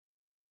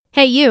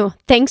Hey you,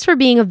 thanks for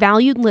being a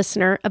valued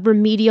listener of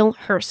Remedial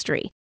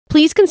Herstory.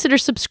 Please consider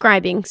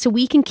subscribing so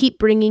we can keep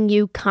bringing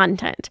you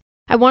content.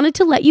 I wanted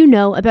to let you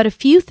know about a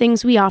few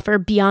things we offer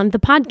beyond the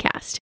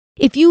podcast.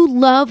 If you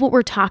love what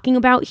we're talking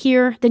about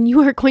here, then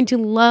you are going to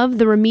love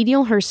the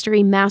Remedial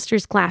Herstory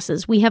Master's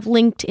classes we have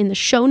linked in the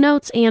show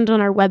notes and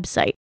on our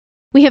website.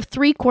 We have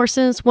 3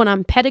 courses, one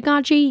on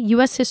pedagogy,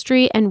 U.S.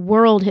 history, and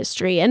world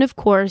history, and of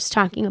course,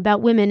 talking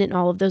about women in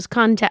all of those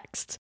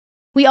contexts.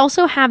 We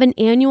also have an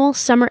annual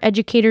Summer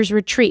Educators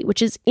Retreat,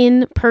 which is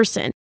in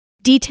person.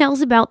 Details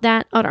about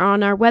that are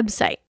on our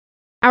website.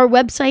 Our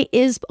website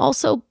is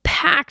also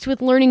packed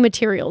with learning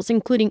materials,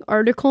 including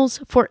articles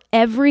for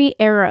every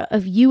era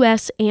of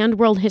U.S. and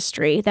world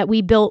history that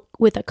we built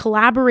with a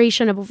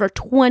collaboration of over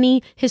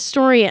 20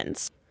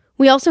 historians.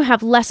 We also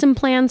have lesson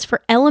plans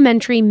for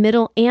elementary,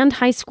 middle, and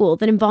high school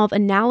that involve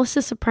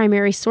analysis of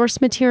primary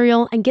source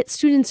material and get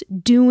students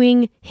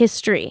doing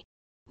history.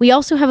 We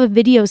also have a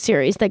video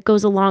series that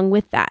goes along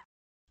with that.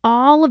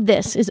 All of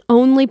this is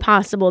only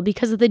possible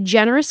because of the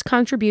generous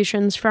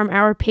contributions from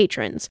our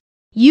patrons.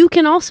 You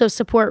can also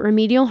support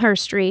Remedial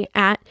Herstory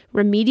at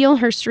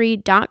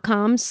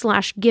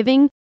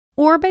remedialherstory.com/giving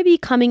or by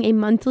becoming a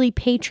monthly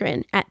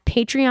patron at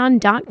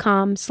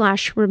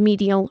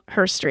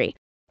patreon.com/remedialherstory.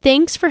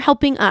 Thanks for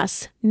helping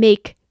us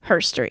make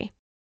herstory.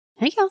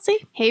 Hey,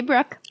 Kelsey. Hey,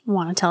 Brooke.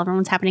 Want to tell everyone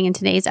what's happening in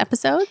today's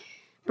episode?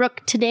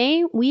 Brooke,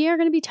 today we are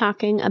going to be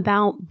talking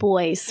about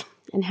boys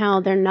and how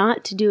they're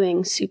not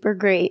doing super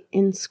great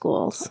in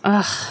schools.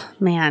 Ugh,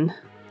 man.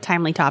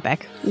 Timely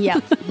topic. Yeah.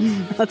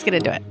 Let's get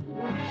into it.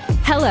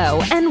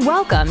 Hello, and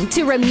welcome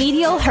to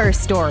Remedial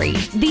Herstory,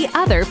 the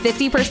other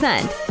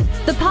 50%,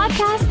 the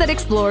podcast that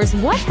explores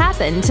what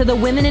happened to the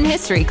women in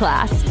history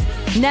class.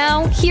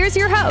 Now, here's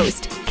your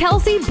host,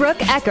 Kelsey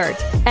Brooke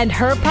Eckert, and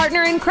her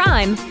partner in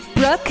crime,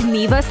 Brooke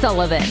Neva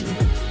Sullivan.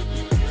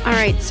 All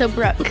right, so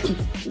Brooke,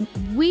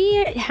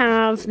 we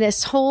have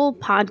this whole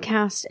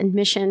podcast and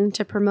mission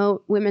to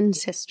promote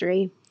women's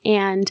history.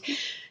 And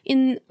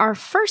in our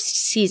first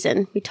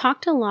season, we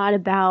talked a lot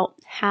about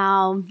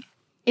how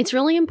it's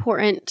really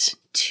important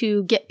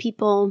to get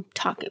people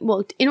talking.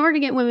 Well, in order to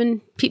get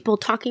people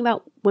talking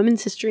about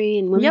women's history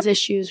and women's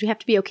issues, we have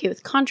to be okay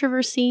with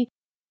controversy.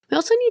 We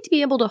also need to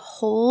be able to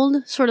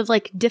hold sort of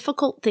like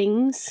difficult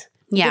things,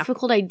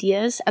 difficult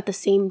ideas at the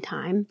same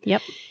time.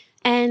 Yep.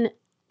 And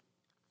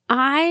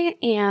I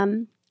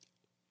am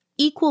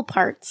equal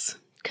parts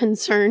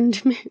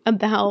concerned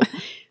about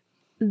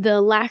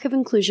the lack of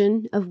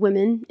inclusion of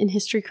women in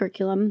history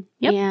curriculum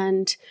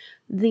and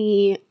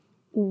the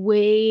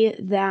way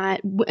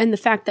that, and the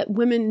fact that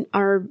women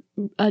are,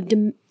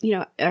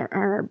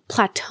 are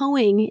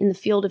plateauing in the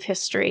field of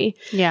history.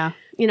 Yeah.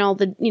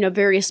 The,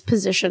 various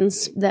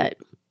positions that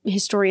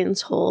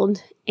historians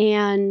hold.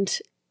 And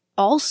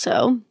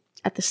also,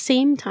 at the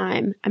same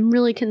time, I'm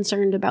really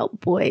concerned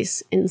about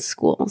boys in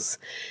schools.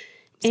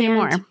 Say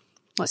more.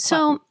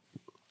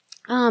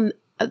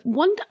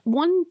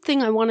 One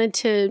thing I wanted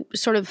to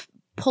sort of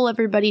pull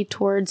everybody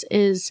towards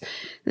is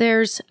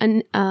there's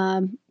a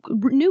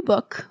new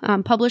book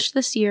published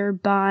this year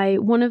by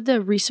one of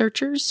the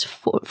researchers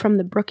from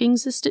the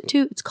Brookings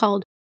Institute. It's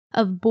called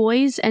Of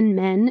Boys and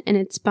Men, and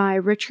it's by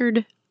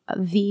Richard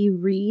V.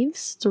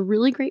 Reeves. It's a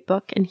really great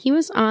book, and he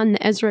was on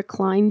the Ezra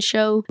Klein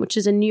Show, which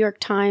is a New York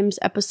Times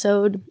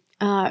episode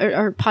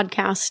or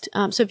podcast.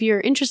 So if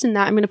you're interested in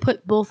that, I'm going to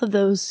put both of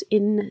those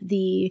in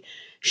the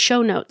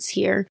show notes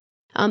here.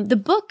 The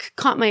book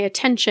caught my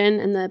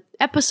attention and the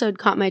episode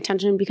caught my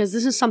attention because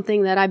this is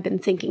something that I've been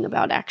thinking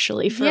about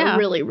actually for a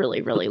really,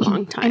 really, really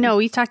long time. I know.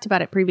 We talked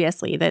about it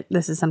previously that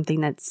this is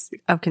something that's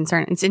of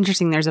concern. It's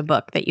interesting there's a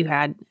book that you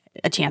had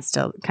a chance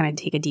to kind of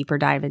take a deeper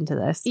dive into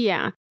this.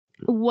 Yeah.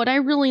 What I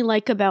really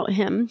like about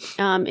him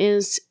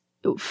is,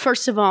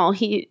 first of all,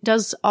 he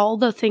does all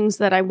the things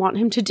that I want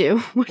him to do,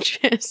 which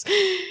is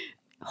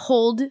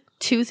hold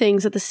 2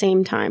 things at the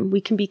same time.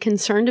 We can be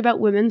concerned about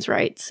women's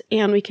rights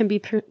and we can be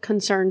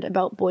concerned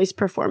about boys'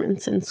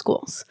 performance in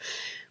schools.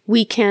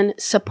 We can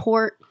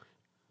support,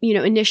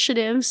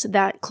 initiatives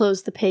that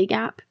close the pay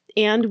gap,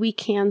 and we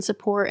can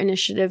support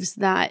initiatives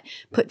that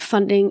put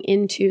funding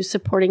into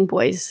supporting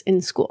boys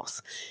in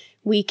schools.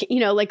 We can,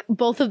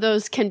 both of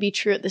those can be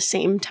true at the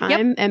same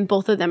time, and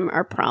both of them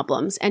are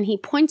problems. And he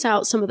points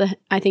out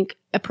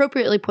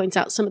appropriately points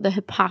out some of the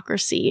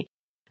hypocrisy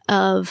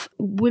of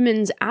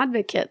women's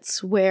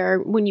advocates, where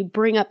when you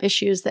bring up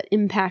issues that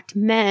impact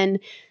men,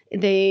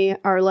 they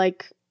are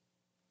like,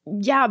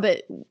 yeah,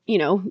 but,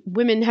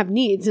 women have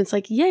needs. And it's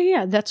like,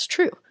 yeah, that's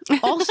true.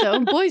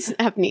 Also, boys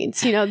have needs.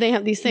 They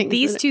have these things.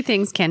 These 2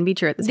 things can be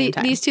true at the same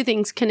time. These 2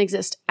 things can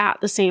exist at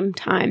the same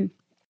time.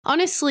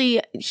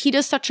 Honestly, he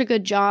does such a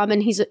good job,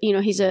 and he's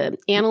an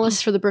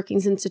analyst for the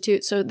Brookings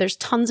Institute, so there's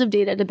tons of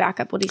data to back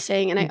up what he's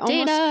saying. And I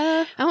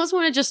almost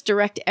want to just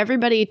direct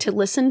everybody to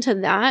listen to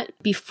that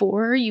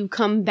before you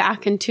come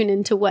back and tune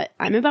into what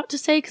I'm about to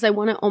say, because I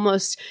want to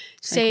almost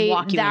say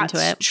walk you that's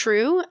into it.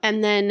 True,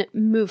 and then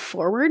move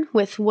forward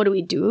with what do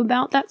we do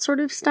about that sort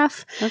of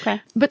stuff.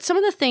 Okay. But some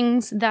of the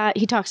things that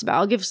he talks about,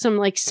 I'll give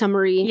some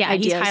summary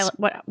ideas.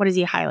 What is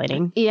he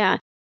highlighting? Yeah.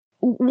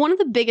 one of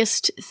the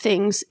biggest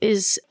things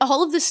is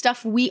all of this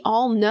stuff we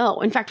all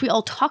know. In fact, we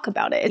all talk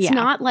about it. It's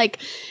not like,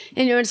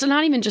 it's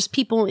not even just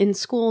people in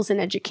schools and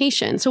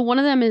education. So one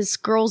of them is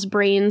girls'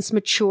 brains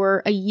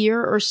mature a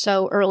year or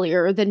so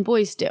earlier than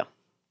boys do.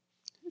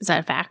 Is that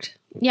a fact?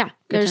 Yeah.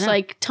 There's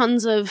like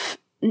tons of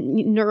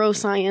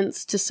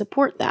neuroscience to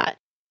support that.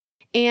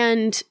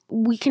 And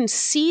we can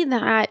see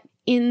that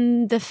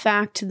in the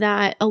fact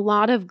that a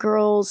lot of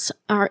girls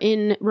are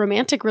in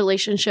romantic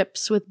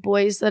relationships with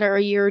boys that are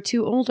a year or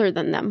two older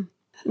than them,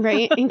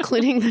 right?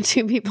 Including the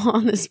two people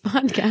on this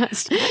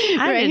podcast.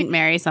 I didn't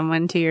marry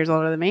someone 2 years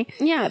older than me.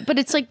 Yeah, but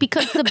it's like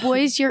because the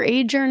boys your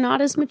age are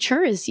not as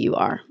mature as you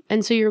are.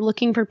 And so you're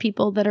looking for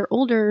people that are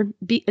older,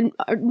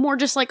 more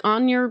just like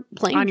on your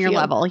playing on your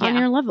field, level. Yeah. On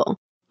your level.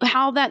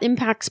 How that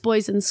impacts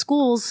boys in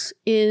schools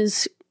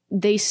is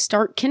they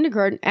start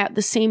kindergarten at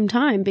the same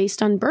time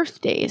based on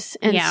birthdays.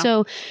 And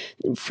so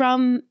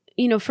from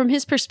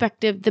his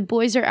perspective, the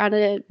boys are at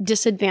a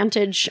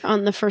disadvantage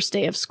on the first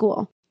day of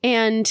school.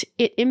 And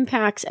it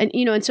impacts, and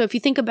so if you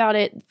think about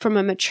it from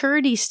a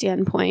maturity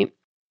standpoint,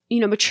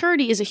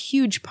 maturity is a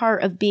huge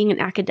part of being an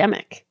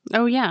academic.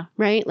 Oh, yeah.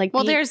 Right? Like,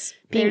 there's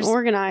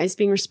organized,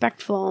 being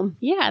respectful.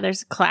 Yeah,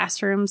 there's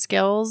classroom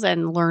skills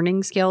and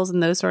learning skills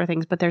and those sort of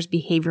things, but there's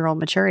behavioral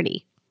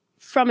maturity.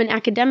 From an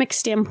academic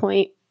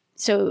standpoint,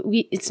 so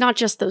it's not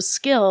just those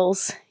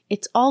skills,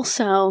 it's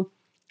also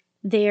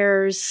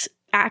there's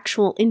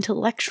actual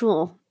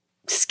intellectual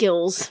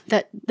skills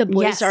that the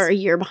boys are a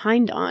year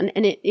behind on.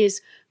 And it is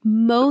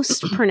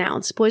most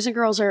pronounced. Boys and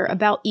girls are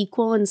about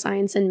equal in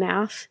science and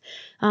math.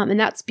 And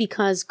that's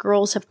because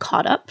girls have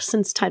caught up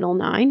since Title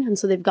IX. And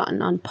so they've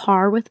gotten on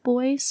par with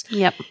boys.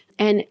 Yep.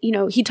 And,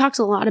 he talks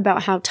a lot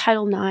about how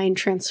Title IX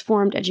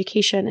transformed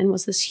education and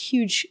was this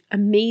huge,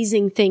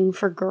 amazing thing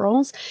for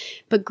girls.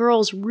 But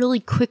girls really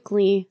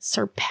quickly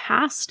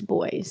surpassed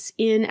boys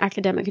in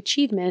academic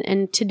achievement.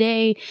 And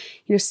today,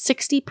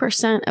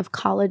 60% of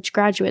college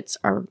graduates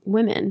are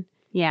women.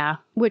 Yeah.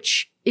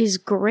 Which is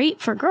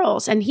great for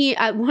girls. And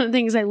one of the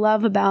things I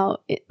love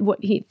about what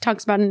he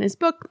talks about in his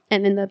book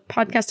and in the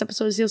podcast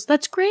episodes, he goes,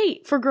 that's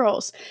great for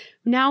girls.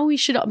 Now we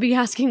should be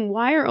asking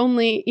why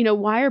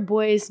are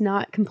boys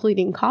not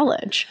completing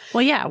college?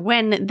 Well, yeah,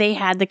 when they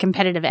had the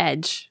competitive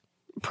edge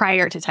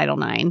prior to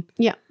Title IX.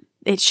 Yeah.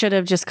 It should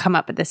have just come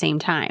up at the same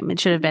time. It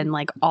should have been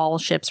like all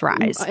ships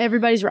rise.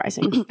 Everybody's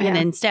rising. And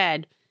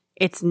instead,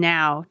 it's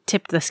now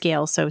tipped the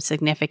scale so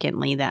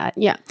significantly that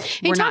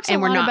he talks a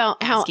lot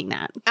about how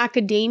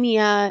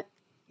academia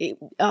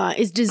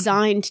is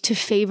designed to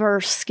favor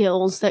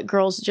skills that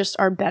girls just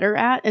are better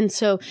at. And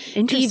so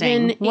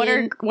interesting. What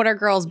are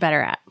girls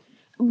better at?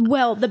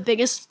 Well, the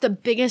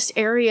biggest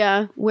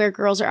area where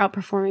girls are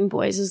outperforming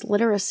boys is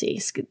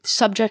literacy,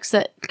 subjects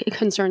that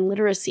concern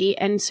literacy.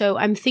 And so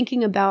I'm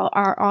thinking about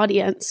our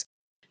audience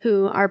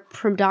who are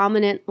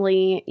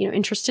predominantly,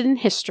 interested in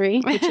history,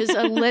 which is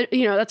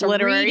that's a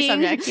literary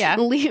subject,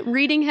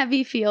 reading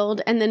heavy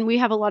field. And then we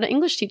have a lot of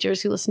English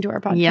teachers who listen to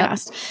our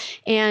podcast.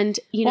 Yep. And,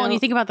 when you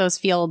think about those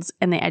fields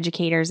and the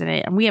educators in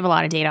it, and we have a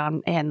lot of data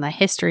on and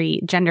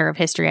the gender of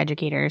history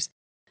educators,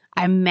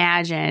 I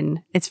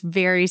imagine it's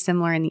very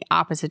similar in the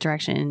opposite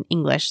direction in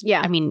English.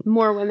 Yeah. I mean,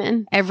 more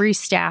women. Every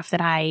staff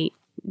that I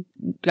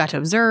got to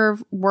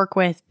observe, work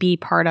with, be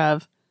part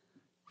of,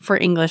 for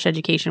English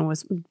education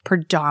was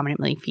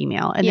predominantly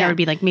female. And there would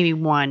be like maybe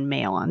one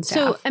male on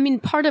staff. So,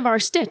 part of our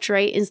stitch,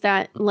 right, is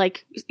that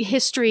like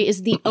history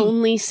is the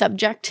only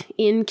subject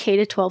in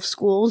K-12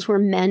 schools where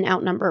men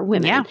outnumber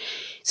women. Yeah.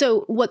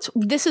 So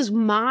this is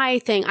my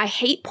thing. I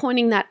hate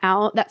pointing that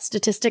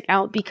statistic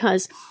out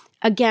because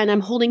again,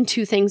 I'm holding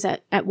two things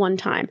at one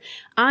time.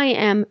 I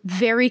am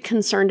very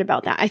concerned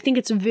about that. I think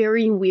it's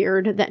very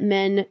weird that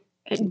men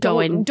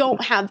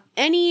don't have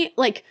any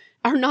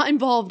are not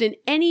involved in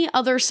any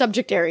other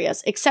subject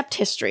areas except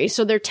history.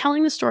 So they're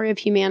telling the story of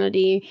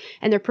humanity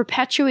and they're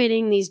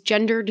perpetuating these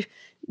gendered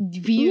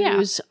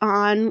views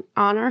on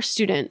our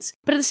students.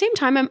 But at the same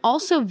time, I'm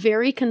also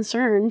very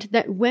concerned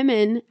that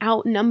women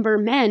outnumber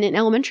men in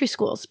elementary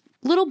schools.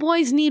 Little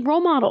boys need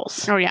role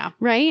models. Oh, yeah.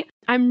 Right?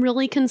 I'm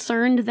really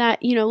concerned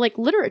that,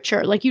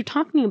 literature, like you're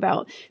talking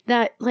about,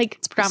 that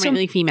it's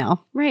predominantly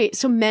female. Right.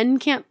 So men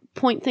can't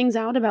point things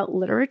out about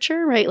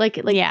literature, right?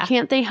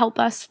 Can't they help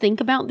us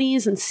think about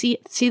these and see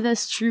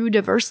this through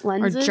diverse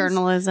lenses? Or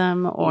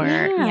journalism or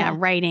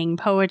writing,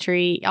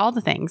 poetry, all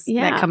the things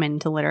that come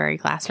into literary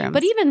classrooms.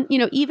 But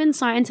even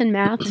science and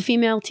math,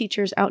 female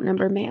teachers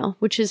outnumber male,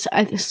 which is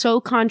so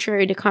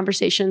contrary to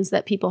conversations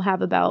that people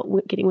have about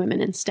getting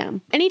women in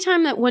STEM.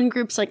 Anytime that one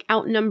group's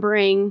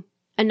outnumbering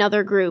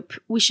another group,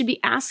 we should be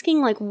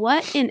asking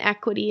what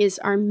inequities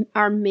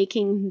are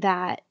making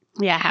that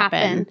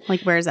happen.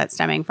 Where is that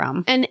stemming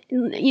from? And,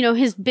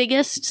 his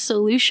biggest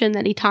solution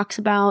that he talks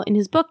about in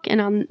his book and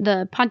on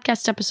the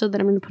podcast episode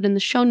that I'm going to put in the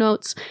show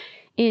notes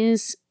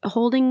is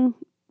holding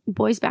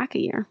boys back a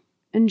year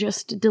and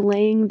just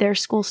delaying their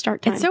school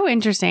start time. It's so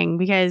interesting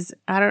because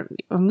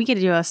when we get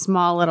to do a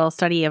small little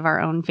study of our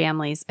own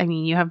families,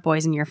 you have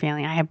boys in your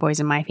family. I have boys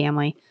in my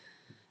family,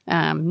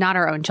 not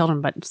our own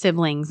children, but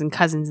siblings and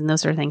cousins and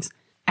those sort of things.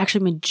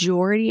 actually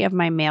majority of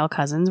my male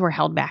cousins were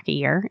held back a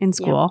year in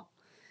school.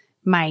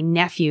 My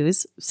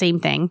nephews, same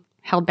thing,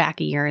 held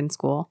back a year in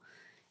school.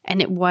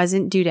 And it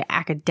wasn't due to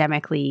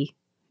academically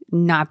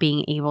not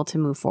being able to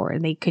move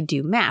forward. They could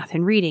do math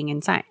and reading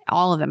and science.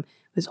 All of them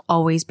was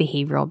always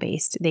behavioral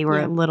based. They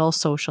were a little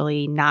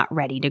socially not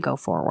ready to go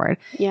forward.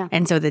 Yeah.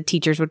 And so the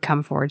teachers would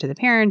come forward to the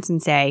parents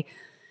and say,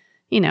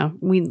 you know,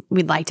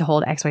 we'd like to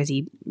hold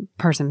XYZ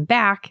person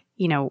back,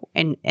 you know,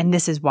 and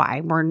this is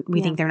why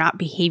we think they're not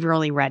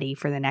behaviorally ready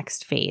for the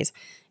next phase.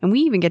 And we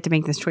even get to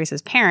make this choice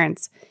as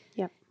parents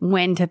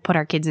when to put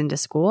our kids into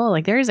school.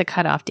 Like there is a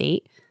cutoff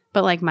date,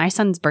 but like my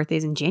son's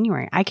birthday's in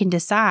January. I can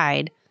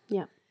decide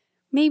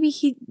maybe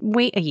he'd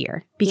wait a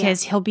year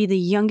because he'll be the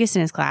youngest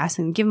in his class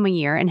and give him a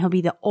year, and he'll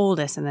be the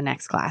oldest in the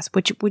next class,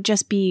 which would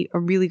just be a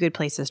really good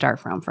place to start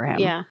from for him.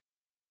 Yeah.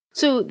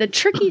 So the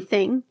tricky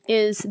thing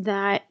is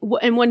that,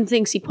 and one of the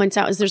things he points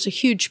out is there's a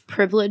huge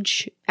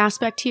privilege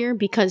aspect here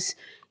because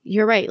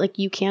you're right, like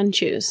you can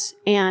choose.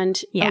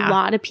 And a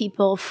lot of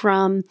people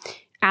from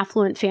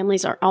affluent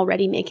families are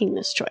already making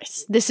this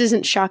choice. This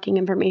isn't shocking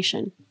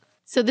information.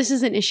 So this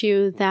is an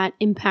issue that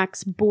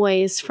impacts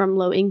boys from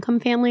low-income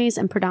families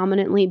and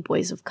predominantly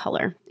boys of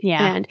color.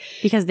 Yeah, and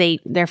because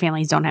their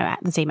families don't have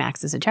the same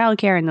access to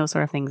childcare and those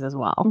sort of things as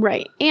well.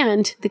 Right.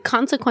 And the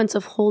consequence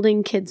of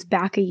holding kids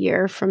back a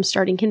year from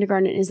starting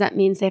kindergarten is that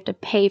means they have to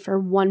pay for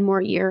one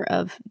more year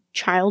of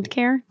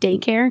childcare,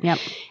 daycare. Yep.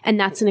 And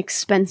that's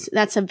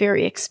that's a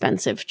very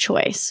expensive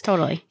choice.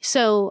 Totally.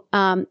 So,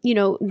 you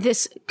know,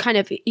 this kind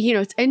of, you know,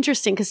 it's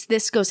interesting because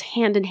this goes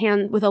hand in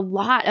hand with a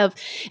lot of,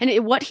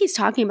 and what he's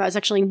talking about is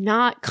actually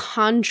not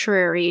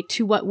contrary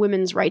to what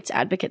women's rights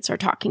advocates are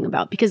talking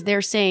about, because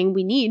they're saying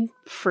we need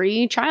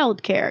free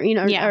childcare, you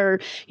know, or,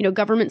 you know,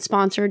 government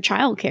sponsored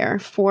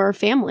childcare for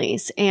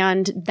families.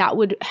 And that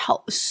would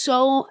help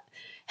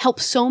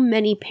so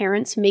many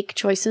parents make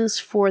choices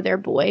for their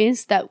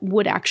boys that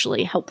would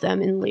actually help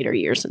them in later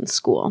years in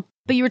school.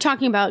 But you were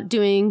talking about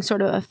doing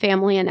sort of a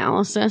family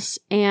analysis,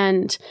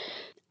 and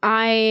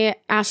I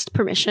asked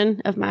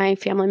permission of my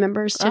family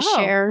members to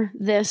share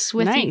this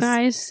with you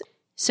guys.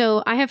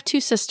 So I have 2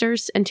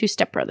 sisters and 2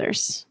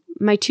 stepbrothers.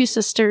 My 2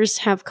 sisters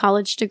have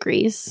college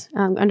degrees,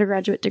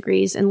 undergraduate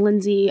degrees, and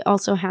Lindsay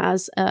also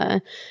has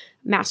a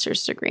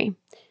master's degree.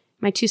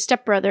 My 2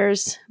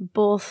 stepbrothers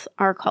both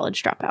are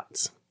college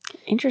dropouts.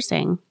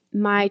 Interesting.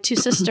 My 2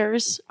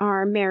 sisters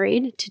are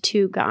married to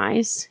 2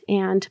 guys,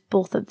 and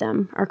both of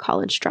them are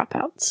college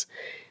dropouts.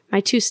 My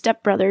 2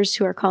 stepbrothers,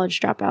 who are college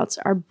dropouts,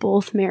 are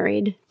both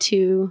married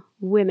to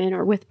women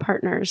or with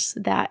partners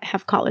that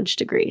have college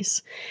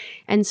degrees.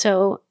 And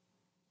so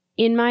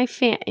in my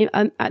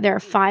there are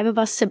 5 of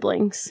us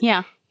siblings.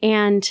 Yeah.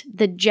 And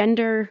the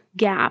gender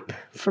gap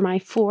for my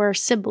 4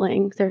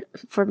 siblings,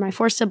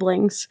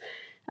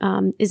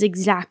 is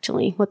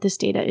exactly what this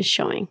data is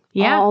showing.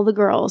 Yeah. All the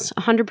girls,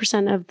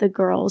 100% of the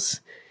girls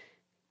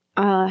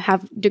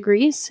have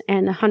degrees,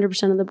 and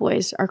 100% of the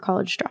boys are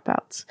college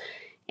dropouts.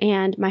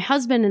 And my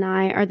husband and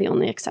I are the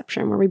only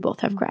exception where we both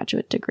have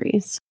graduate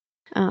degrees.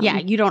 Yeah,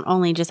 you don't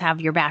only just have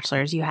your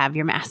bachelor's, you have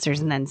your master's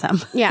and then some.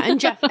 Yeah,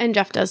 and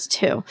Jeff does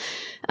too.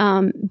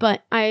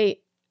 But I,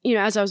 you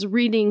know, as I was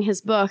reading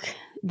his book,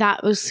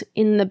 that was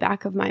in the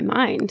back of my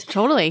mind.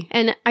 Totally.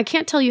 And I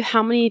can't tell you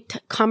how many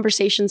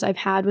conversations I've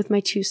had with my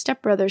 2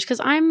 stepbrothers,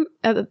 because I'm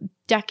a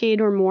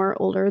decade or more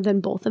older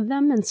than both of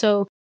them. And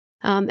so,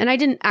 and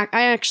I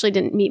actually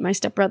didn't meet my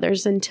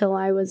stepbrothers until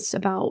I was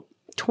about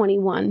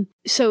 21.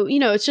 So, you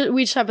know,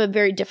 we just have a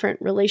very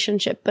different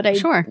relationship, but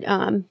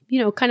you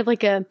know, kind of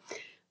like a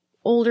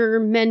older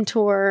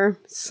mentor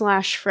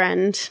 /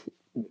 friend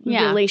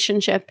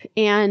relationship.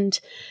 And,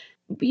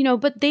 you know,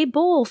 but they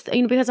both,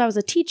 you know, because I was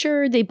a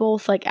teacher, they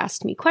both like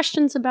asked me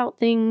questions about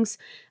things.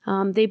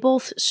 They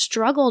both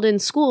struggled in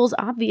schools,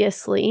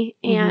 obviously.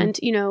 And,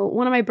 you know,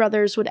 one of my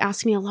brothers would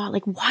ask me a lot,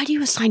 like, why do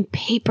you assign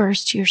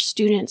papers to your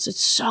students?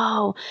 It's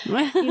so,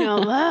 you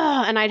know,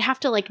 and I'd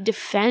have to like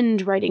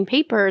defend writing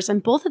papers.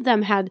 And both of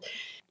them had,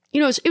 you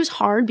know, it was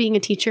hard being a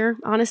teacher,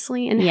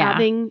 honestly, and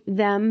having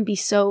them be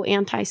so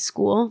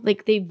anti-school.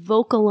 Like they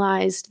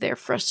vocalized their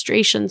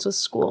frustrations with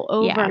school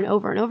over and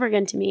over and over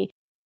again to me.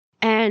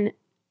 And,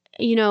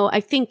 you know,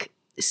 I think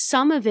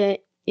some of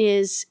it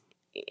is,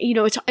 you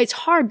know, it's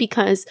hard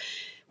because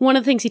one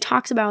of the things he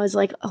talks about is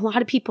like a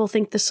lot of people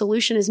think the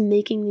solution is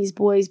making these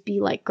boys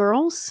be like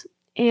girls.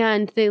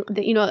 And they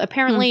you know,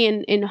 apparently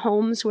in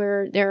homes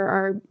where there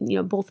are, you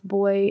know, both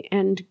boy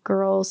and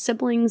girl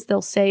siblings,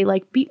 they'll say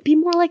like, be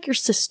more like your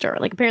sister.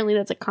 Like apparently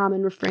that's a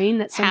common refrain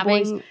that some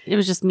boys. It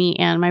was just me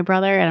and my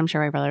brother, and I'm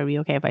sure my brother would be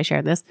okay if I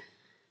shared this.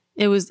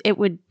 It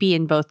would be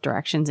in both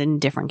directions in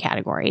different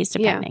categories,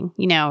 depending.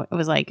 Yeah. You know, it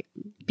was like,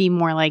 be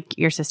more like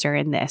your sister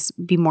in this,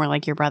 be more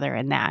like your brother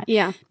in that.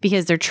 Yeah.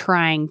 Because they're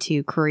trying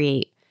to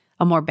create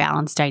a more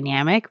balanced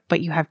dynamic,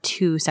 but you have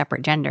 2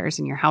 separate genders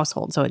in your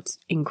household. So it's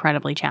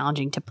incredibly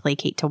challenging to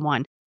placate to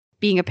one.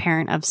 Being a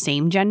parent of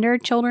same gender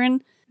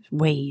children is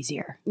way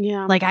easier.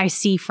 Yeah. Like I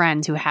see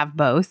friends who have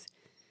both,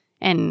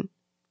 and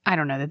I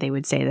don't know that they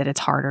would say that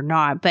it's hard or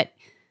not, but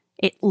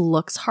it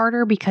looks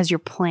harder because you're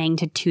playing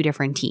to two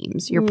different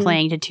teams. You're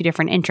playing to two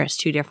different interests,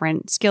 two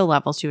different skill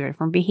levels, two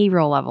different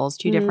behavioral levels,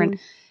 two different,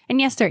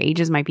 and yes, their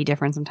ages might be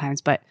different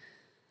sometimes, but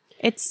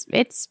it's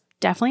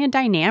definitely a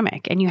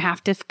dynamic, and you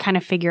have to kind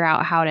of figure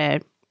out how to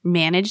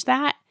manage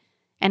that.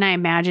 And I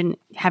imagine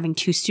having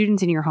two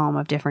students in your home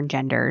of different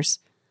genders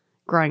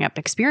growing up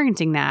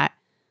experiencing that.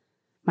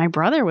 My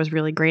brother was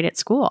really great at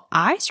school.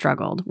 I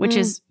struggled, which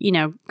is,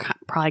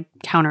 probably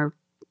counter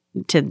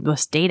to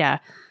this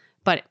data,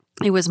 but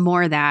it was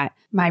more that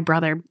my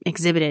brother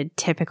exhibited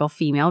typical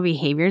female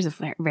behaviors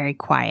of very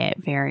quiet,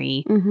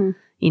 very,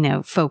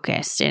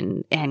 focused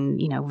and,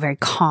 very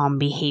calm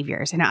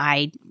behaviors. And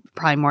I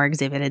probably more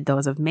exhibited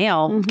those of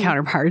male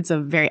counterparts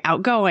of very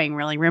outgoing,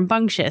 really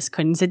rambunctious,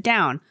 couldn't sit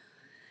down.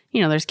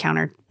 There's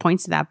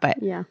counterpoints to that, but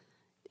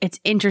it's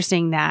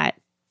interesting that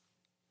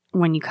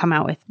when you come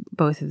out with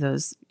both of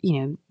those,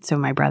 so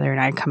my brother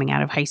and I coming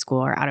out of high school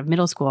or out of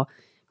middle school,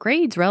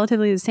 grades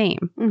relatively the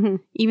same,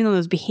 even though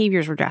those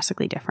behaviors were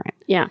drastically different.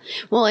 Yeah.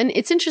 Well, and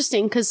it's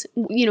interesting because,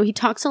 he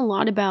talks a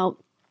lot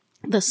about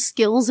the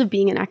skills of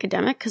being an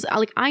academic because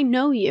I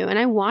know you and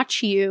I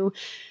watch you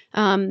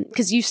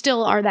because you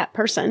still are that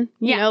person,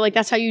 you know,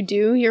 that's how you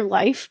do your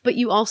life, but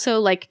you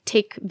also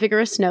take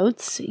vigorous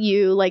notes.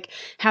 You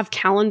have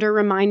calendar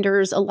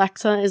reminders.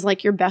 Alexa is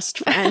your best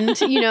friend,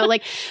 you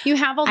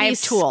have all these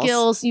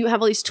skills, you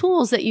have all these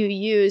tools that you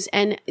use.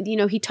 And,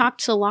 he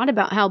talks a lot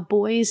about how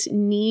boys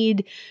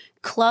need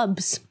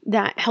clubs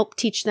that help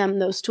teach them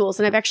those tools.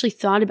 And I've actually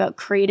thought about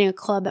creating a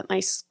club at my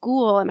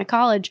school, at my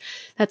college,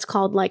 that's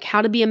called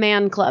How to Be a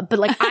Man Club. But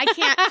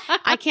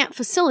I can't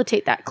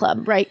facilitate that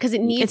club, right? Because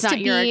it needs to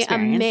be a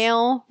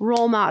male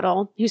role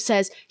model who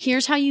says,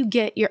 here's how you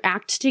get your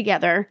act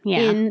together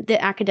in the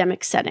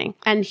academic setting.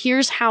 And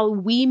here's how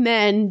we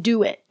men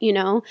do it,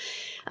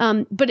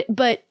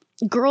 but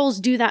girls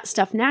do that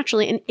stuff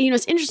naturally. And,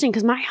 it's interesting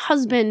because my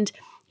husband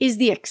is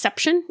the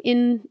exception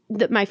in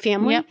my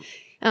family. Yep.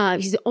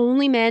 He's the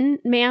only man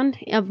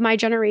of my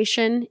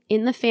generation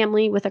in the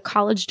family with a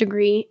college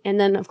degree. And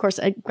then, of course,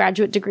 a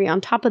graduate degree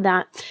on top of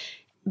that.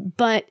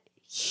 But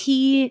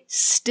he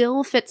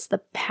still fits the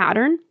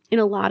pattern in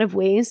a lot of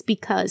ways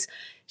because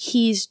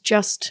he's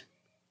just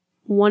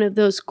one of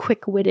those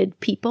quick-witted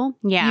people.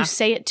 Yeah. You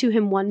say it to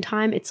him one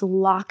time, it's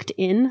locked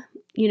in,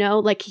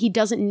 he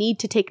doesn't need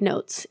to take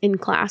notes in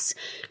class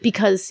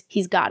because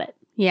he's got it.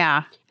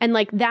 Yeah. And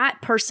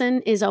that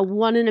person is a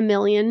 1 in a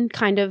million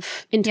kind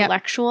of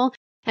intellectual. Yep.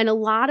 And a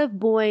lot of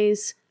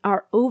boys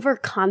are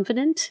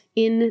overconfident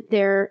in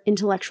their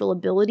intellectual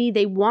ability.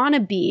 They want to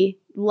be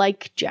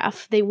like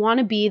Jeff. They want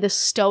to be the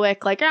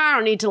stoic, I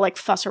don't need to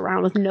fuss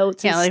around with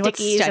notes and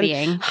stickies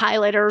and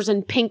highlighters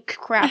and pink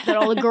crap that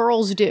all the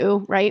girls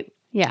do, right?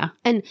 Yeah.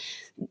 And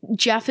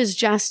Jeff is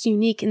just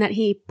unique in that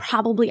he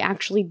probably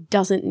actually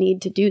doesn't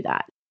need to do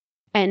that.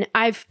 And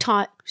I've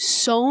taught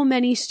so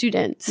many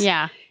students.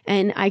 Yeah.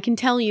 And I can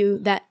tell you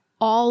that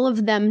all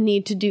of them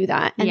need to do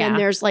that. And then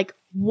there's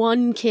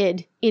one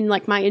kid in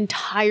my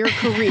entire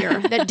career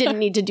that didn't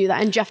need to do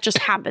that. And Jeff just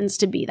happens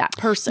to be that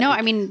person. No,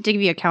 I mean, to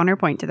give you a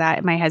counterpoint to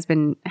that, my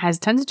husband has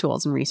tons of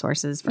tools and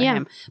resources for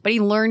him, but he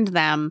learned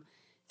them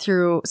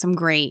through some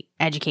great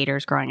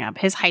educators growing up.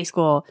 His high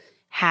school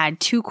had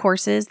 2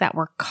 courses that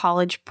were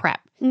college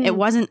prep. It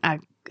wasn't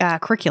a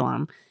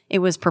curriculum. It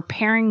was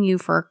preparing you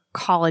for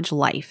college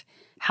life,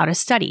 how to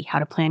study, how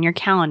to plan your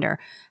calendar,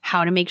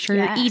 how to make sure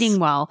you're eating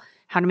well,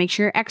 how to make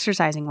sure you're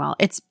exercising well.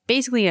 It's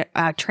basically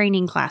a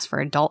training class for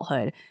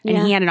adulthood. And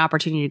he had an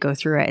opportunity to go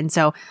through it. And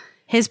so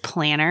his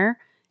planner,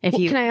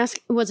 can I ask,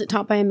 was it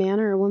taught by a man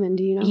or a woman?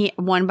 Do you know?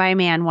 One by a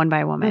man, one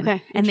by a woman.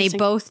 Okay. And they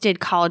both did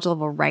college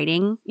level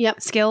writing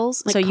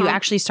skills. So you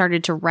actually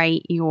started to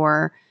write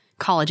your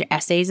college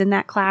essays in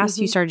that class.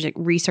 You started to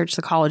research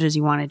the colleges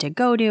you wanted to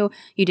go to.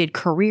 You did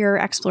career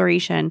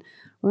exploration.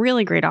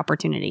 Really great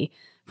opportunity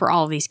for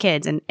all of these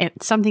kids. And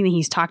it's something that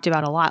he's talked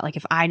about a lot.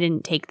 If I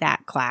didn't take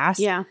that class.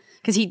 Yeah.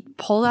 Because he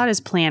pulled out his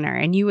planner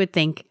and you would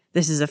think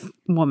this is a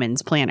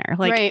woman's planner.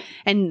 Right.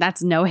 And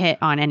that's no hit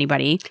on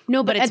anybody.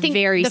 No, but it's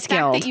very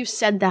skilled. The fact that you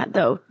said that,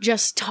 though,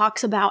 just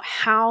talks about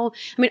how,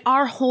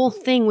 our whole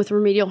thing with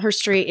remedial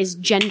history is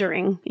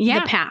gendering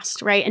the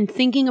past, right? And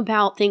thinking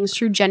about things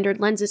through gendered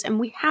lenses. And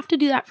we have to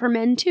do that for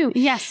men, too.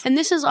 Yes. And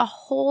this is a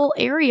whole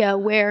area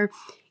where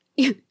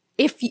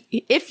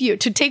if you,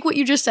 to take what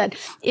you just said,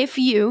 if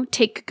you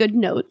take good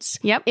notes,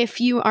 if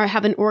you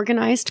have an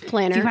organized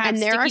planner and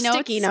there are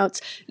sticky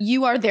notes,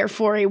 you are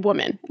therefore a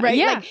woman, right?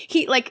 Yeah.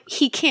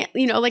 He can't,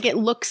 it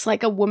looks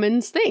like a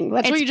woman's thing.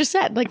 That's what you just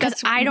said.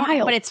 That's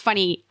wild. But it's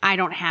funny. I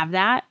don't have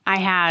that. I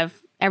have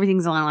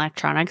everything's in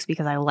electronics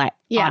because I let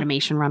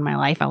automation run my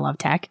life. I love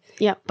tech.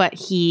 Yeah. But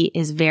he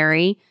is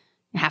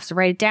has to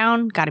write it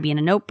down, got to be in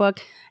a notebook.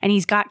 And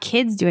he's got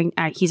kids doing,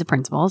 he's a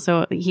principal.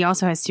 So he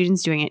also has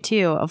students doing it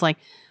too of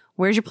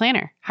where's your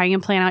planner? How are you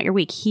going to plan out your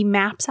week? He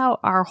maps out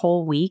our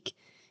whole week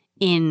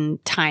in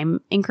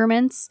time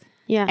increments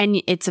Yeah.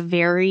 And it's a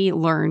very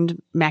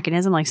learned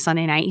mechanism. Like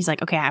Sunday night, he's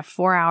like, okay, I have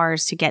 4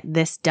 hours to get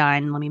this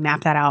done. Let me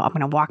map that out. I'm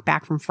going to walk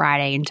back from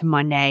Friday into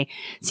Monday,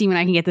 see when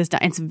I can get this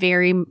done. It's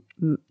very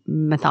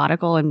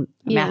methodical and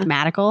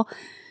mathematical.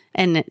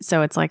 And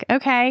so it's like,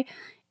 okay, it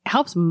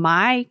helps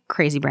my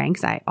crazy brain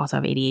because I also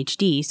have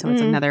ADHD. So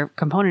it's another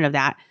component of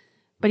that.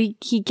 But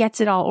he gets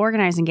it all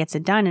organized and gets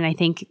it done. And I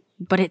think,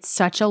 but it's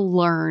such a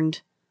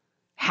learned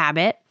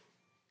habit.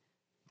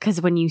 Because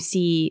when you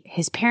see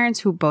his parents,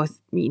 who both,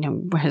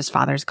 his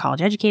father's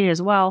college educated as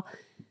well,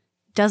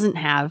 doesn't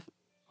have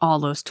all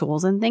those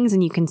tools and things.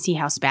 And you can see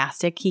how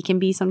spastic he can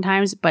be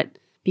sometimes. But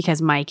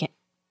because Mike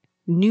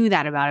knew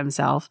that about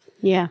himself,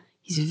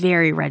 he's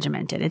very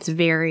regimented. It's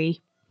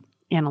very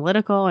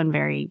analytical and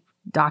very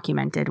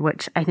documented,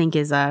 which I think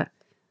is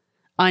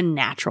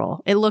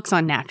unnatural. It looks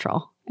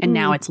unnatural. And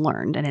now it's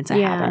learned and it's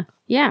a habit.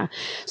 Yeah.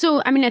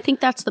 So, I think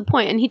that's the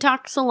point. And he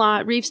talks a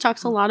lot, Reeves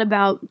talks a lot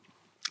about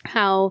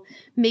how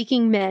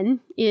making men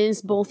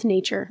is both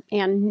nature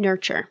and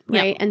nurture,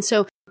 right? And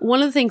so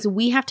one of the things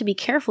we have to be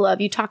careful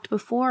of, you talked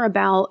before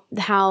about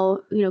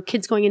how,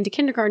 kids going into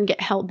kindergarten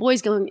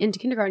boys going into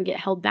kindergarten get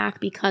held back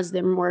because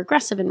they're more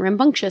aggressive and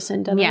rambunctious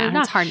and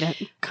it's hard to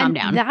calm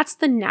down. That's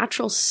the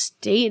natural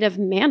state of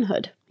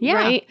manhood,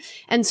 right?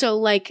 And so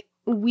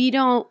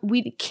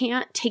we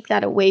can't take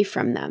that away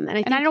from them.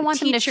 And I don't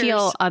want them to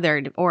feel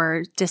othered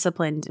or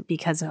disciplined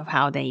because of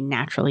how they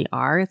naturally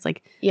are. It's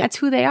like, that's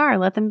who they are.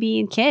 Let them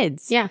be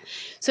kids. Yeah.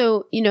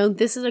 So,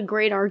 this is a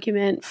great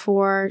argument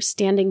for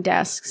standing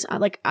desks.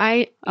 When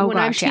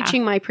I'm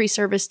teaching my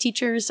pre-service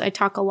teachers, I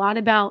talk a lot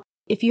about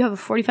if you have a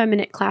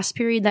 45-minute class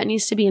period, that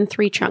needs to be in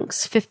 3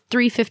 chunks,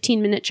 3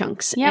 15-minute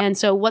chunks. And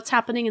so what's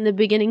happening in the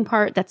beginning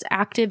part that's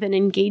active and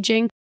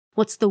engaging?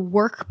 What's the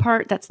work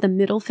part? That's the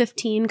middle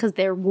 15 because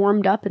they're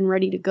warmed up and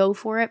ready to go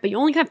for it. But you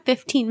only have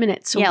 15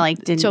 minutes. So,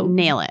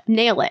 nail it.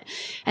 Nail it.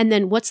 And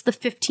then what's the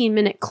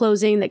 15-minute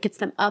closing that gets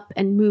them up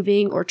and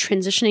moving or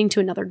transitioning to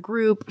another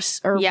group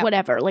or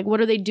whatever? What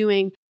are they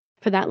doing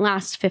for that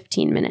last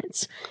 15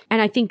 minutes?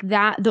 And I think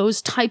that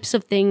those types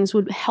of things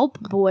would help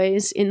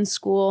boys in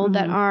school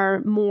that are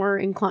more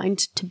inclined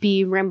to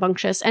be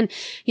rambunctious. And,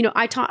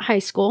 I taught high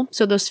school,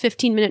 so those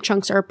 15-minute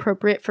chunks are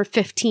appropriate for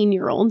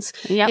 15-year-olds.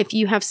 If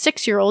you have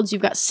 6-year-olds,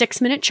 you've got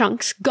 6-minute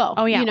chunks. Go.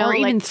 Oh, yeah. Or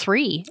even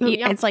 3.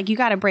 It's like you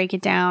got to break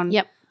it down.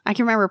 I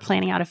can remember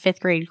planning out a 5th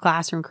grade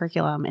classroom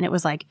curriculum, and it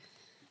was like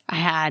I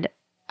had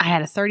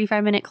a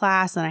 35-minute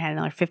class and I had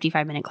another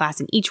 55-minute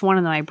class. And each one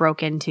of them I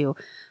broke into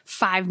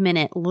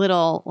 5-minute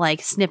little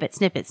snippet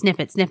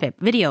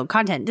video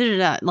content.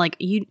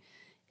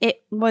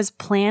 It was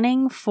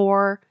planning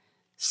for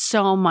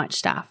so much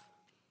stuff.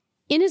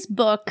 In his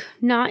book,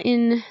 not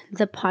in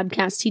the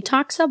podcast, he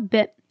talks a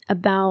bit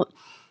about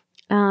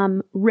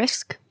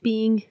risk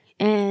being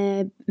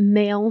a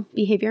male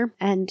behavior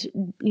and,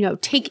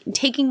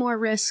 taking more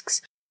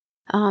risks,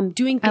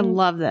 doing things. I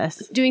love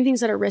this. Doing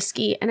things that are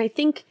risky. And I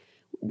think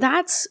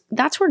that's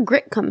where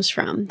grit comes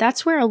from.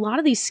 That's where a lot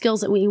of these skills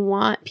that we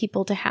want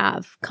people to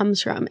have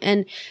comes from.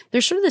 And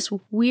there's sort of this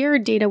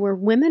weird data where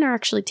women are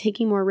actually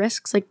taking more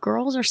risks. Like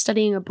girls are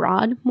studying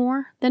abroad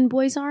more than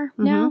boys are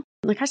now.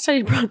 I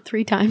studied abroad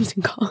 3 times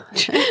in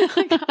college,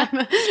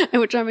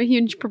 which I'm a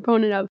huge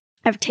proponent of.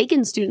 I've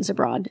taken students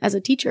abroad as a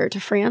teacher to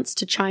France,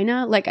 to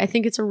China. I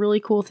think it's a really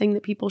cool thing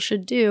that people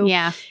should do.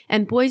 Yeah.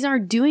 And boys are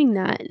doing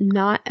that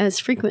not as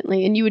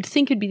frequently. And you would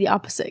think it'd be the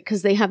opposite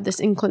because they have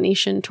this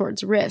inclination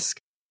towards risk.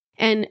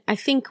 And I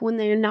think when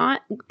they're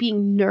not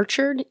being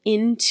nurtured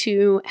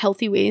into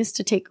healthy ways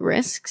to take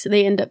risks,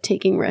 they end up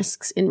taking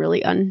risks in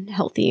really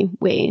unhealthy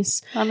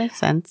ways. That makes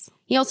sense.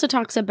 He also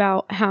talks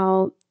about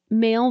how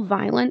male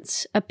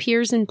violence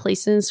appears in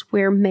places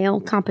where male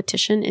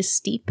competition is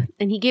steep.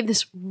 And he gave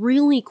this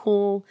really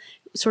cool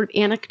sort of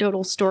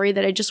anecdotal story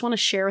that I just want to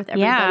share with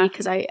everybody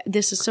because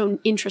this is so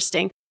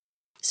interesting.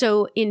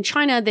 So in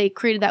China, they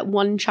created that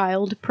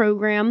one-child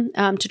program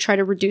to try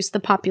to reduce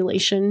the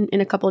population in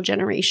a couple of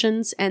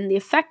generations. And the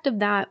effect of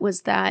that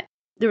was that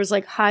there was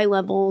high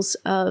levels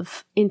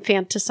of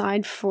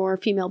infanticide for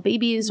female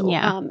babies.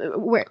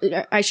 Where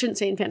I shouldn't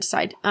say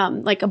infanticide,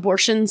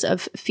 abortions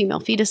of female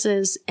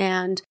fetuses.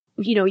 And,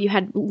 you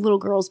had little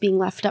girls being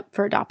left up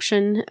for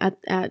adoption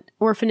at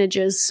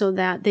orphanages so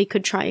that they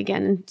could try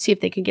again and see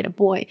if they could get a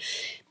boy.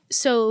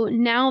 So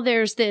now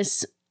there's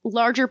this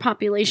larger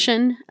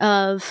population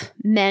of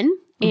men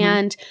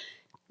and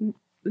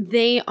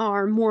they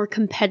are more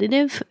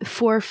competitive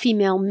for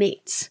female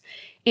mates.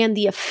 And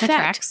the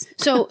effect.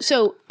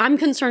 So I'm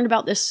concerned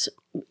about this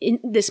in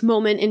this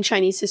moment in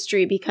Chinese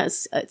history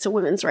because it's a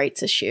women's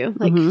rights issue,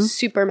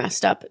 super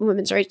messed up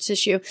women's rights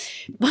issue.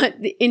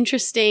 But the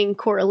interesting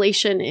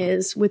correlation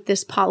is with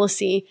this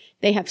policy,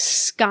 they have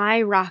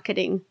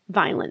skyrocketing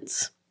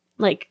violence,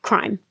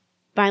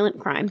 violent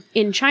crime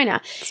in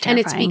China. And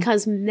it's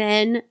because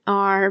men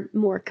are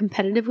more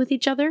competitive with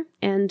each other.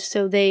 And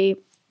so they,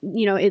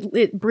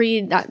 it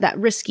breed that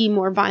risky,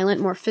 more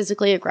violent, more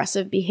physically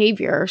aggressive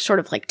behavior sort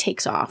of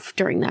takes off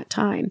during that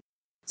time.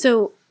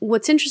 So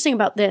what's interesting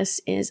about this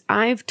is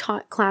I've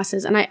taught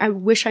classes, and I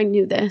wish I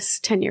knew this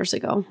 10 years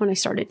ago when I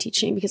started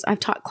teaching, because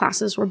I've taught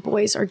classes where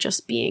boys are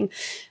just being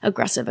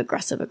aggressive.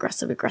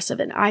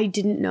 And I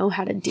didn't know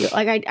how to deal.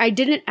 Like I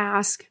didn't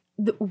ask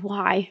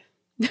why.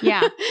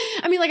 Yeah.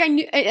 I mean, like I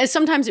knew,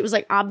 sometimes it was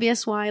like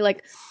obvious why,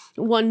 like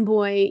one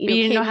boy, you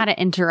didn't know how to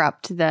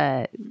interrupt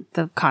the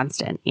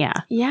constant. Yeah.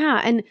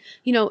 Yeah. And,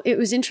 it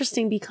was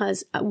interesting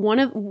because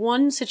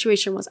one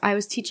situation was I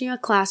was teaching a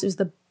class. It was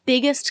the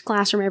biggest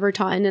classroom I ever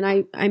taught in.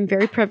 And I'm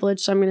very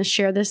privileged. So I'm going to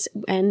share this,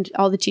 and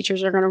all the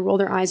teachers are going to roll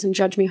their eyes and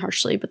judge me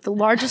harshly. But the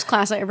largest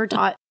class I ever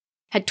taught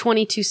had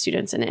 22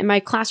 students in it. And my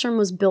classroom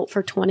was built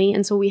for 20.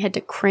 And so we had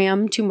to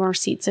cram 2 more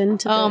seats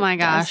into Oh my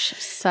gosh.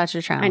 Such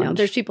a challenge. I know.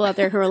 There's people out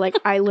there who are like,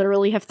 I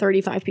literally have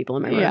 35 people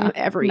in my room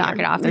every year. Knock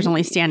it off. There's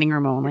only standing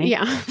room only.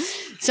 Yeah.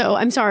 So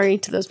I'm sorry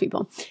to those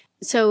people.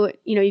 So,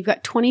 you've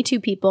got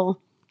 22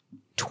 people,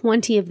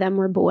 20 of them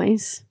were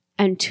boys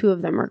and 2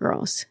 of them were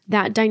girls.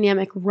 That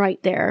dynamic right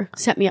there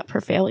set me up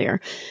for failure,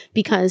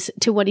 because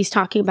to what he's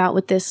talking about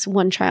with this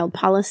one child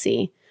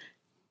policy,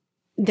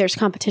 there's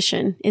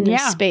competition in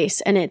this space,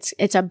 and it's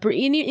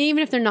even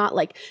if they're not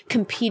like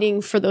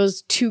competing for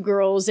those 2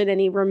 girls in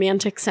any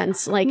romantic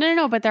sense, like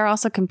no, but they're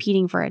also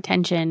competing for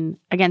attention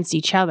against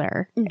each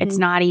other. It's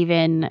not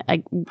even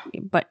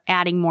but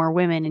adding more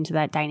women into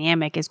that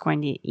dynamic is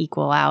going to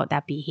equal out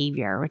that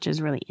behavior, which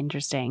is really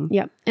interesting.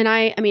 Yep. And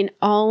I mean,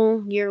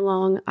 all year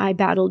long, I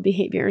battled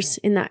behaviors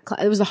in that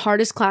class. It was the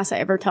hardest class I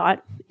ever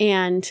taught,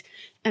 and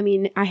I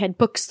mean, I had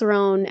books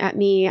thrown at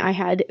me. I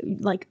had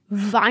like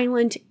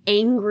violent,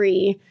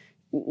 angry,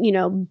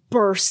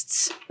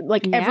 bursts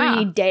like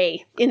every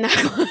day in that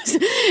class.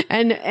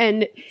 And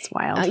it's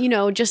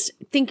wild. Just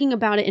thinking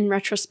about it in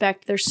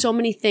retrospect, there's so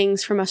many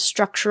things from a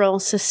structural,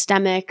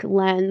 systemic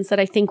lens that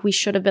I think we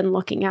should have been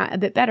looking at a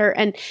bit better.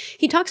 And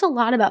he talks a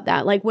lot about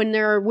that. Like when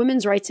there are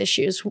women's rights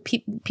issues,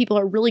 people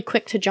are really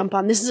quick to jump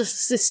on, this is a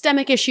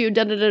systemic issue,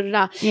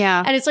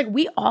 Yeah. And it's like,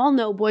 we all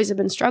know boys have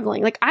been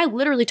struggling. Like I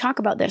literally talk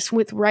about this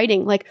with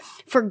writing. Like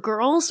for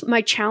girls,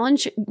 my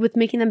challenge with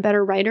making them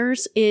better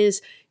writers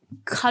is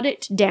cut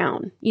it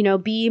down,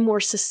 be more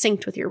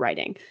succinct with your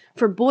writing.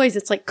 For boys,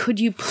 it's like, could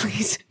you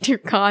please, dear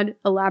God,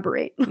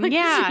 elaborate? Like,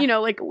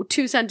 like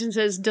 2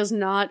 sentences does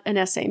not an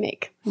essay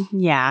make.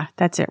 Yeah,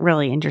 that's a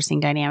really interesting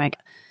dynamic.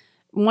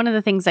 One of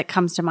the things that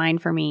comes to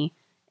mind for me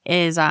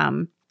is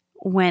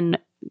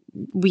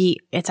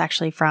it's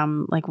actually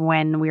from like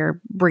when we were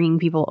bringing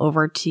people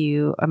over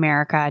to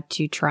America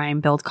to try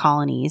and build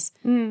colonies.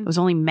 It was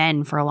only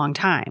men for a long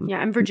time.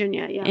 Yeah, in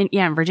Virginia.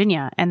 In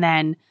Virginia. And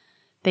then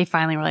they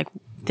finally were like,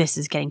 this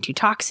is getting too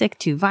toxic,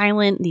 too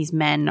violent. These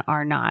men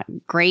are not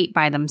great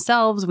by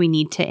themselves. We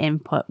need to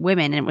input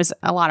women. And it was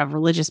a lot of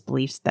religious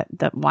beliefs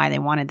that why they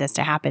wanted this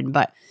to happen.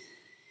 But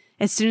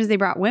as soon as they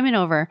brought women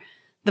over,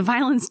 the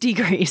violence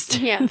decreased.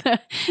 Yeah.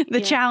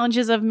 the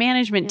challenges of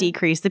management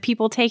decreased. The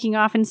people taking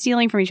off and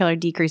stealing from each other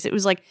decreased. It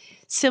was like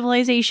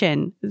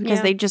civilization,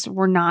 because they just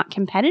were not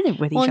competitive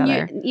with each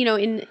other.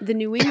 In the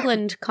New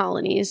England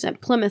colonies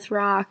at Plymouth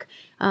Rock,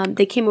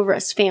 they came over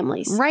as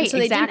families. Right, so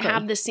they didn't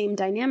have the same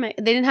dynamic.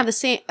 They didn't have the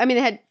same, I mean,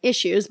 they had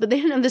issues, but they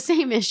didn't have the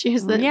same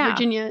issues that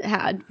Virginia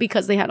had,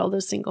 because they had all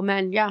those single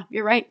men. Yeah,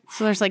 you're right.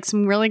 So there's like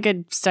some really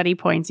good study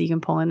points you can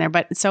pull in there,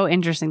 but it's so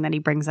interesting that he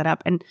brings that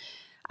up. And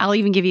I'll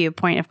even give you a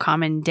point of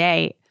common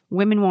day.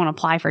 Women won't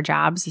apply for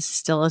jobs. This is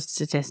still a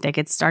statistic.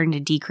 It's starting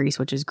to decrease,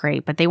 which is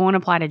great, but they won't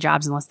apply to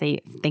jobs unless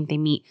they think they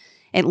meet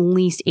at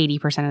least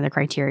 80% of the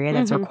criteria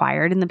that's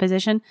required in the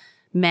position.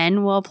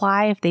 Men will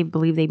apply if they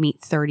believe they meet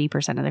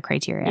 30% of the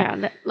criteria.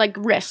 Yeah, like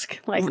risk,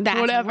 like that's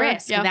whatever.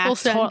 Risk. Yeah,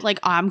 that's like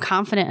I'm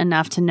confident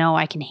enough to know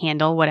I can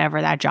handle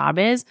whatever that job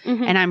is,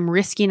 and I'm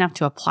risky enough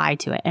to apply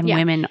to it. And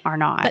women are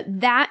not.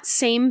 But that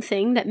same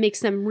thing that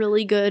makes them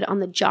really good on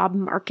the job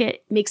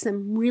market makes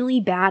them really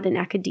bad in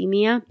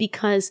academia,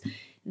 because,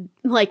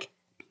 like,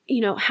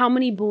 how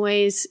many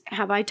boys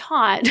have I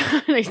taught?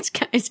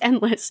 It's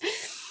endless.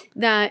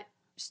 That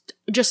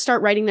just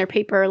start writing their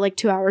paper like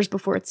 2 hours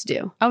before it's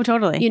due. Oh,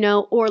 totally.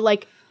 Or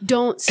like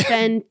don't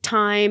spend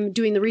time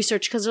doing the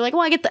research, because they're like,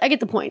 well, I get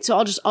the point.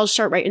 So I'll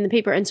start writing the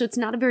paper. And so it's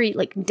not a very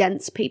like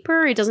dense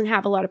paper. It doesn't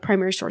have a lot of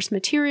primary source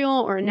material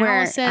or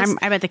analysis.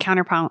 I bet the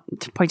counterpoint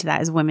to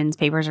that is women's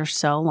papers are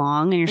so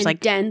long, and you're just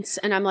like dense.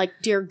 And I'm like,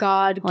 dear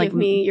God, give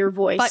me your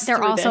voice. But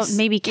they're also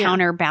maybe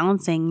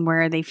counterbalancing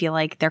where they feel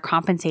like they're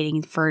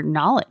compensating for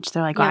knowledge.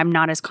 They're like, oh, I'm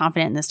not as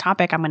confident in this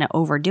topic. I'm going to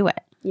overdo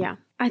it. Yeah.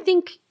 I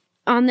think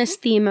on this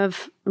theme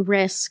of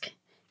risk,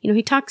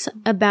 he talks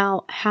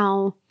about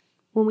how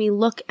when we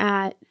look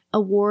at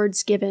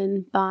awards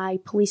given by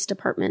police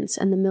departments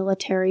and the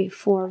military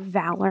for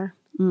valor,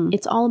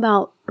 it's all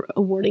about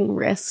awarding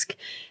risk.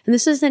 And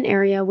this is an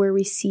area where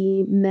we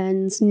see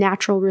men's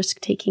natural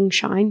risk-taking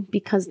shine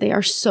because they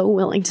are so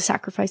willing to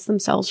sacrifice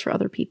themselves for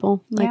other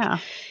people.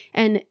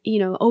 And,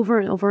 over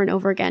and over and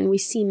over again, we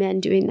see men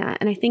doing that.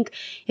 And I think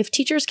if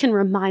teachers can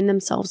remind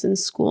themselves in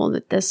school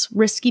that this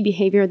risky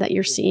behavior that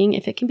you're seeing,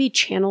 if it can be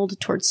channeled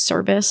towards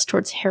service,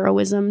 towards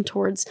heroism,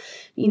 towards,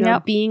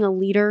 being a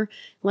leader,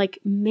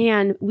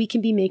 man, we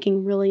can be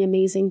making really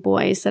amazing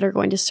boys that are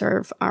going to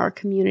serve our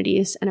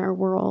communities and our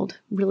world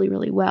really,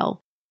 really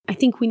well. I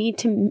think we need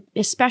to,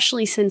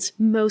 especially since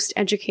most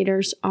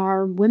educators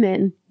are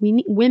women,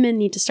 women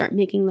need to start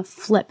making the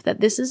flip that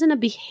this isn't a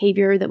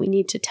behavior that we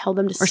need to tell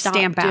them to stop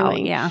stamp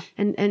doing out,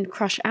 and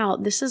crush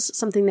out. This is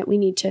something that we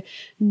need to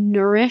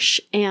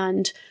nourish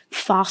and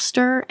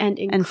foster and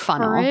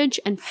encourage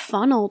and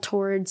funnel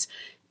towards,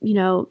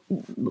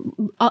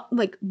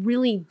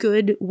 really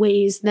good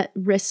ways that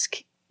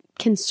risk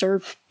can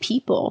serve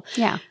people.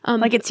 Yeah.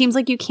 It seems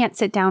like you can't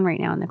sit down right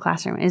now in the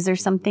classroom. Is there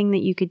something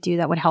that you could do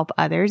that would help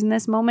others in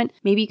this moment?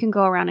 Maybe you can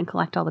go around and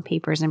collect all the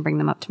papers and bring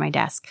them up to my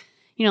desk.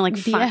 Be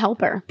a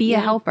helper. Be a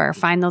helper.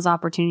 Find those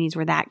opportunities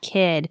where that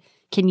kid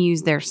can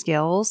use their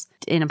skills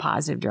in a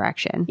positive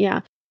direction.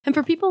 Yeah. And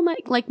for people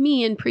like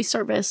me in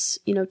pre-service,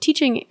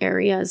 teaching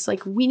areas,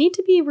 we need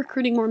to be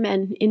recruiting more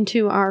men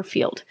into our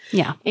field.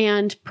 Yeah.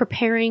 And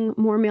preparing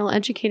more male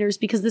educators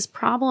because this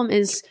problem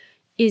is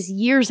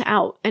years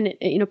out. And,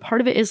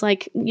 part of it is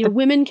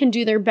women can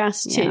do their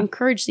best to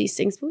encourage these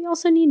things, but we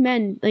also need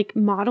men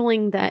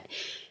modeling that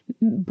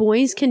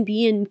boys can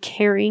be in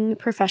caring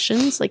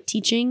professions like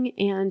teaching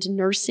and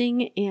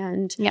nursing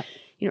and,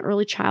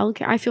 early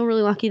childcare. I feel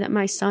really lucky that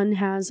my son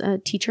has a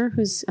teacher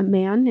who's a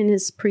man in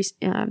his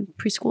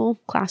preschool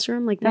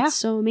classroom. That's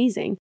so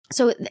amazing.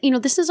 So,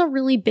 this is a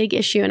really big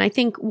issue. And I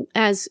think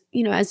as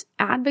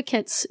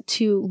advocates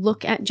to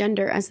look at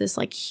gender as this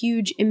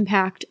huge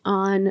impact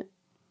on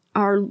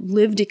our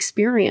lived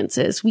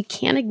experiences, we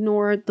can't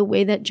ignore the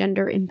way that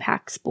gender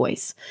impacts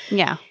boys.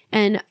 Yeah.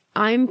 And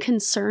I'm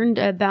concerned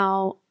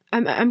about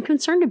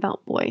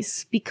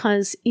boys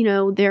because,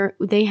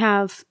 they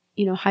have,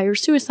 higher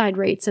suicide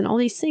rates and all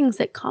these things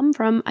that come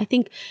from, I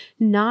think,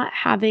 not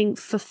having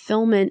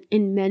fulfillment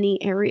in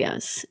many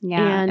areas.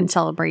 Yeah. And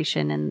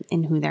celebration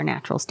in who their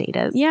natural state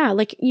is. Yeah.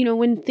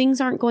 When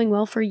things aren't going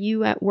well for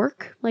you at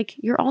work,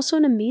 you're also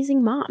an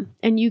amazing mom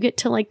and you get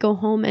to go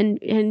home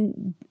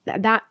and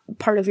that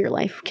part of your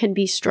life can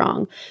be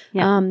strong.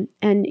 Yeah.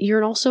 And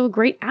you're also a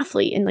great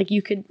athlete and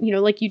you could,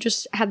 you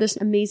just had this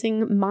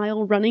amazing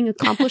mile running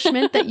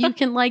accomplishment that you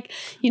can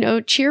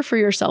cheer for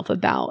yourself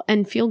about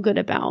and feel good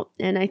about.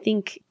 And I think,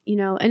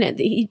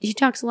 he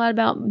talks a lot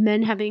about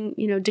men having,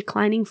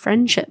 declining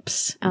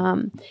friendships.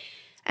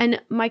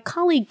 And my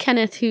colleague,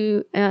 Kenneth,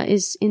 who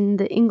is in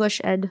the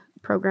English Ed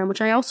program,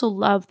 which I also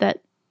love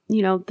that,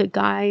 the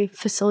guy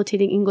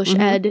facilitating English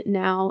Ed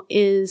now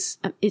is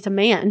a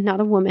man, not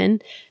a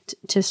woman,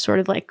 to sort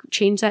of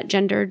change that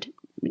gendered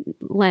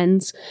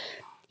lens.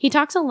 He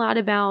talks a lot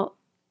about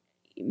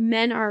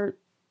men are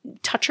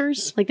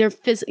touchers, they're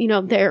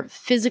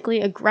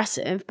physically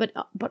aggressive, but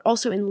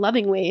also in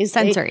loving ways.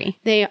 Sensory.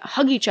 They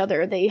hug each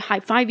other, they high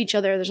five each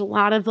other. There's a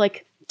lot of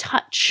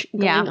touch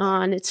going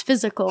on. It's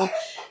physical.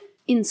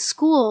 In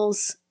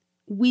schools,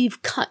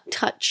 we've cut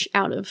touch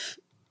out of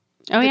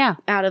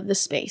the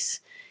space.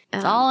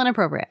 It's all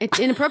inappropriate.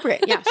 It's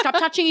inappropriate. Yeah. Stop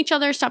touching each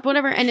other. Stop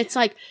whatever. And it's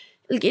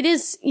it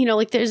is,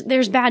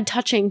 there's bad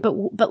touching,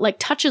 but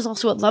touch is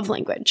also a love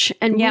language.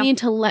 And we need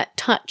to let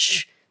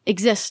touch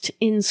exist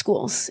in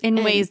schools.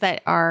 In ways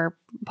that are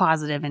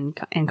positive and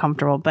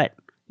comfortable. But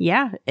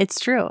yeah, it's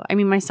true. I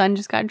mean, my son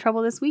just got in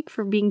trouble this week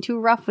for being too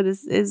rough with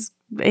his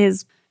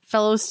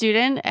fellow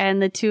student.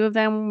 And the two of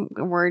them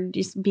were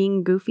just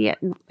being goofy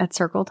at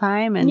circle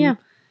time. And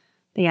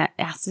they got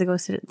asked to go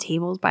sit at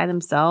tables by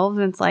themselves.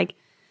 And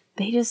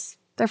it's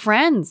they're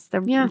friends.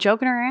 They're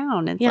joking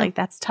around. It's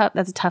that's tough.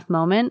 That's a tough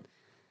moment,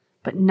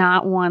 but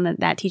not one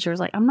that teacher was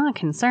I'm not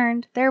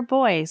concerned. They're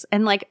boys.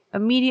 And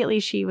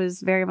immediately she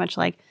was very much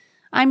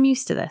I'm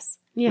used to this.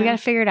 Yeah. We got to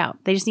figure it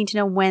out. They just need to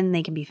know when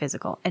they can be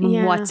physical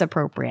and what's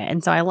appropriate.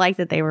 And so I like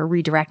that they were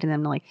redirecting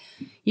them to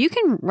you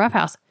can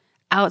roughhouse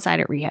outside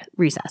at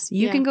recess.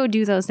 You can go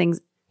do those things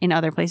in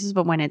other places,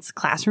 but when it's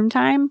classroom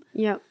time,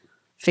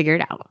 figure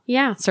it out.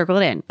 Yeah. Circle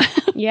it in.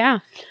 Yeah.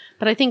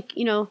 But I think,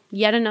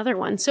 yet another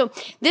one. So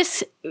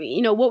this,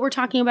 what we're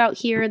talking about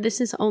here, this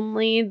is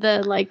only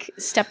the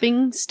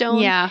stepping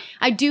stone. Yeah.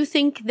 I do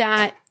think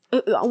that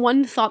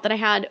one thought that I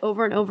had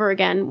over and over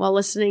again while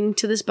listening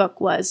to this book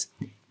was,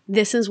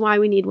 this is why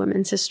we need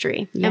women's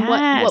history. Yes.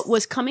 And what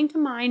was coming to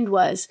mind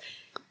was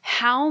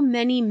how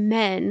many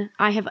men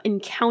I have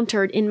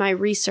encountered in my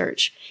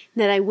research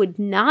that I would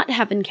not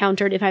have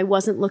encountered if I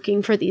wasn't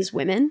looking for these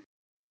women.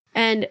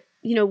 And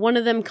one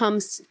of them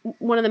comes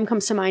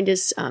to mind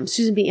is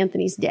Susan B.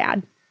 Anthony's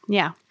dad.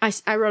 Yeah.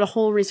 I wrote a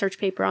whole research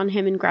paper on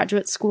him in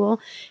graduate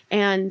school.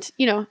 And,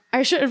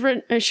 I should have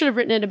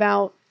written it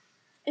about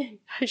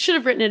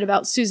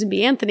Susan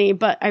B. Anthony,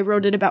 but I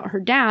wrote it about her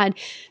dad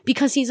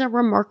because he's a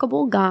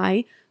remarkable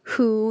guy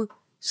who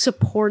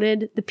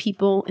supported the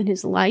people in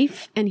his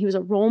life, and he was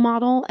a role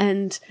model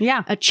and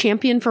a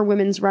champion for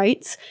women's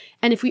rights.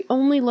 And if we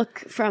only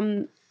look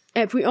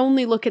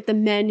at the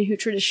men who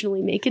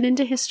traditionally make it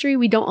into history,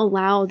 we don't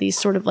allow these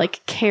sort of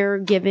like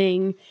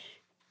caregiving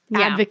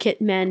advocate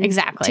men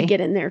to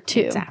get in there too.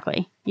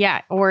 Exactly.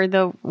 Yeah. Or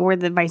the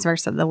vice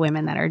versa, the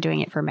women that are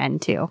doing it for men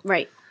too.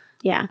 Right.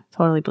 Yeah.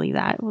 Totally believe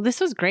that. Well,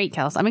 this was great,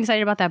 Kels. I'm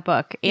excited about that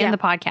book and the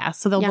podcast.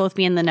 So they'll both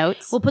be in the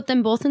notes. We'll put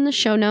them both in the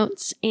show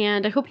notes,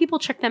 and I hope people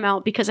check them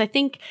out, because I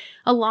think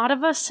a lot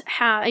of us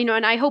have,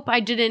 and I hope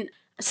I didn't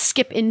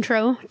skip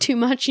intro too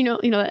much,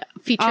 that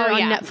feature on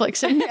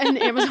Netflix and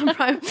Amazon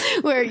Prime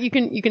where you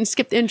can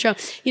skip the intro.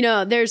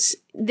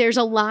 There's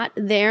a lot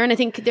there, and I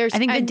think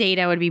the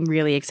data would be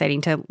really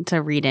exciting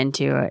to read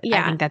into. I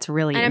think that's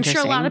really interesting.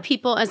 I'm sure a lot of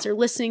people, as they're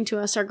listening to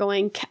us, are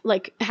going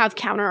have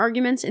counter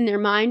arguments in their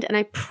mind, and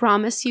I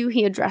promise you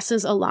he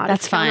addresses a lot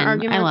of counter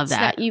arguments I love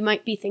that you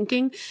might be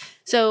thinking.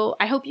 So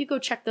I hope you go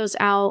check those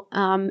out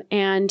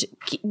and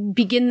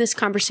begin this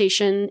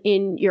conversation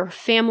in your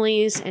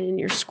families and in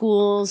your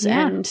schools,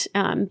 and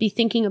be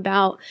thinking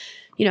about,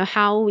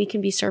 how we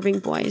can be serving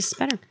boys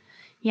better.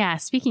 Yeah.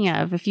 Speaking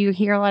of, if you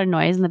hear a lot of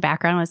noise in the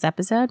background of this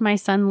episode, my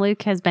son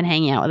Luke has been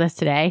hanging out with us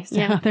today.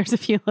 So there's a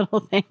few little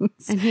things.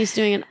 And he's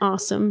doing an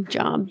awesome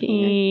job.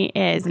 He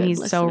is. And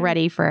he's so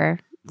ready for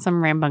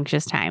some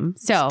rambunctious time.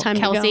 So,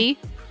 Kelsey,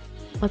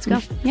 let's go.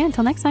 Yeah.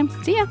 Until next time.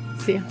 See ya.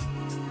 See ya.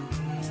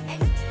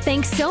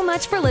 Thanks so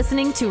much for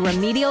listening to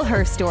Remedial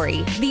Her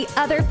Story, the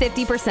other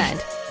 50%.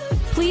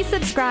 Please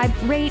subscribe,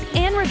 rate,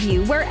 and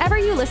review wherever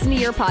you listen to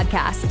your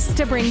podcasts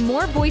to bring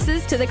more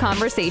voices to the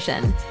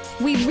conversation.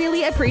 We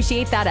really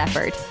appreciate that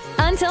effort.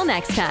 Until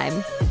next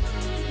time.